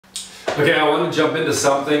Okay, I want to jump into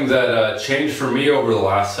something that changed for me over the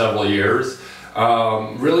last several years.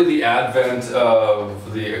 Really the advent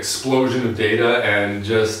of the explosion of data and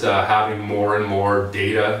just having more and more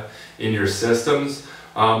data in your systems.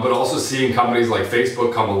 But also seeing companies like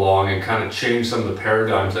Facebook come along and kind of change some of the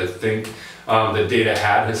paradigms I think that data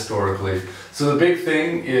had historically. So the big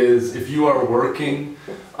thing is if you are working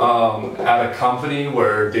at a company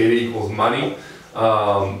where data equals money,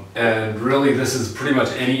 and really this is pretty much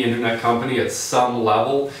any internet company at some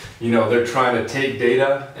level, you know, they're trying to take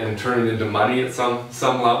data and turn it into money at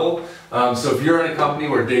some level. So if you're in a company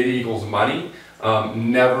where data equals money,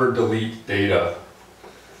 never delete data.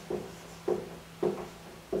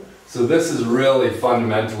 So this is really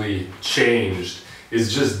fundamentally changed,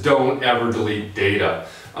 is just don't ever delete data.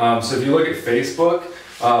 So if you look at Facebook,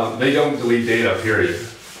 they don't delete data, period.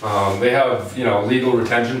 They have, you know, legal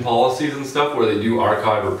retention policies and stuff where they do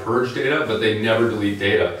archive or purge data, but they never delete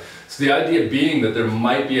data. So the idea being that there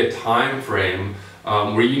might be a time frame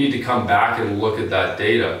where you need to come back and look at that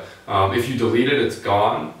data. If you delete it, it's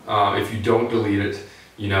gone. If you don't delete it,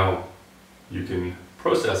 you know, you can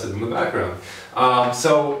process it in the background.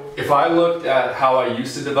 So if I looked at how I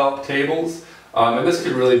used to develop tables, and this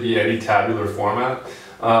could really be any tabular format,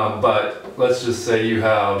 but let's just say you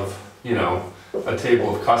have, you know, a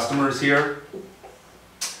table of customers here.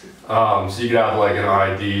 So you could have like an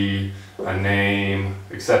ID, a name,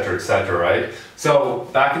 etc., right? So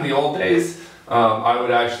back in the old days, I would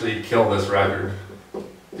actually kill this record,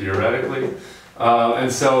 theoretically. And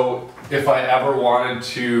so if I ever wanted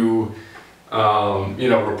to you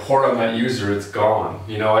know, report on that user, it's gone.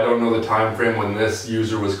 You know, I don't know the time frame when this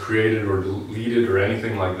user was created or deleted or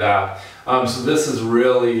anything like that. So this is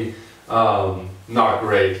really not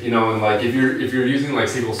great. You know, and like if you're using like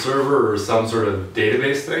SQL Server or some sort of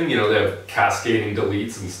database thing, you know, they have cascading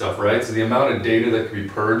deletes and stuff, right? So the amount of data that could be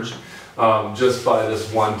purged just by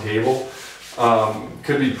this one table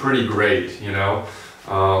could be pretty great, you know.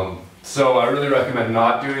 So I really recommend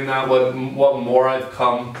not doing that. What more I've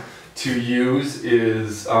come to use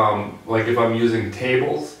is like if I'm using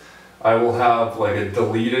tables, I will have like a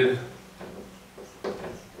deleted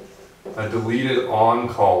on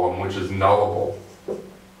column, which is nullable.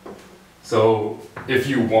 So if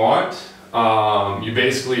you want, you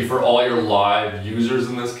basically, for all your live users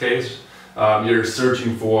in this case, you're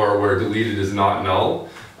searching for where deleted is not null.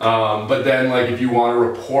 But then like if you want to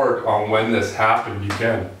report on when this happened, you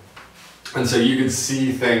can. And so you can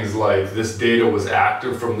see things like this data was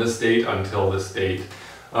active from this date until this date.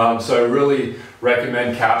 So I really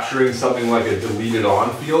recommend capturing something like a deleted on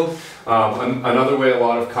field. Another way a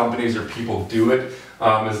lot of companies or people do it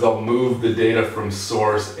is they'll move the data from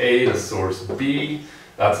source A to source B.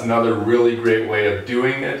 That's another really great way of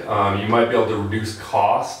doing it. You might be able to reduce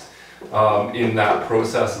cost in that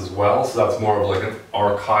process as well. So that's more of like an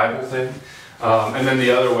archival thing. And then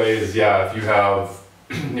the other way is, yeah, if you have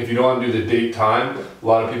if you don't want to do the date time, a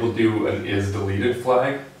lot of people do an is deleted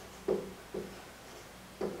flag.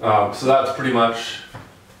 So that's pretty much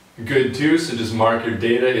good too. So just mark your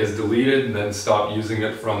data is deleted and then stop using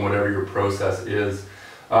it from whatever your process is.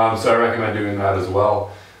 So I recommend doing that as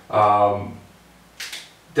well.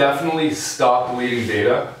 Definitely stop deleting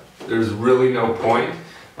data. There's really no point.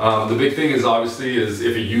 The big thing is obviously is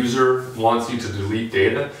if a user wants you to delete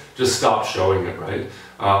data, just stop showing it, right?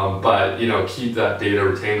 But you know, keep that data,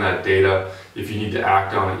 retain that data. If you need to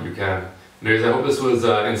act on it, you can. Anyways, I hope this was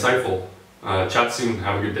insightful. Chat soon.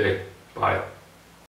 Have a good day. Bye.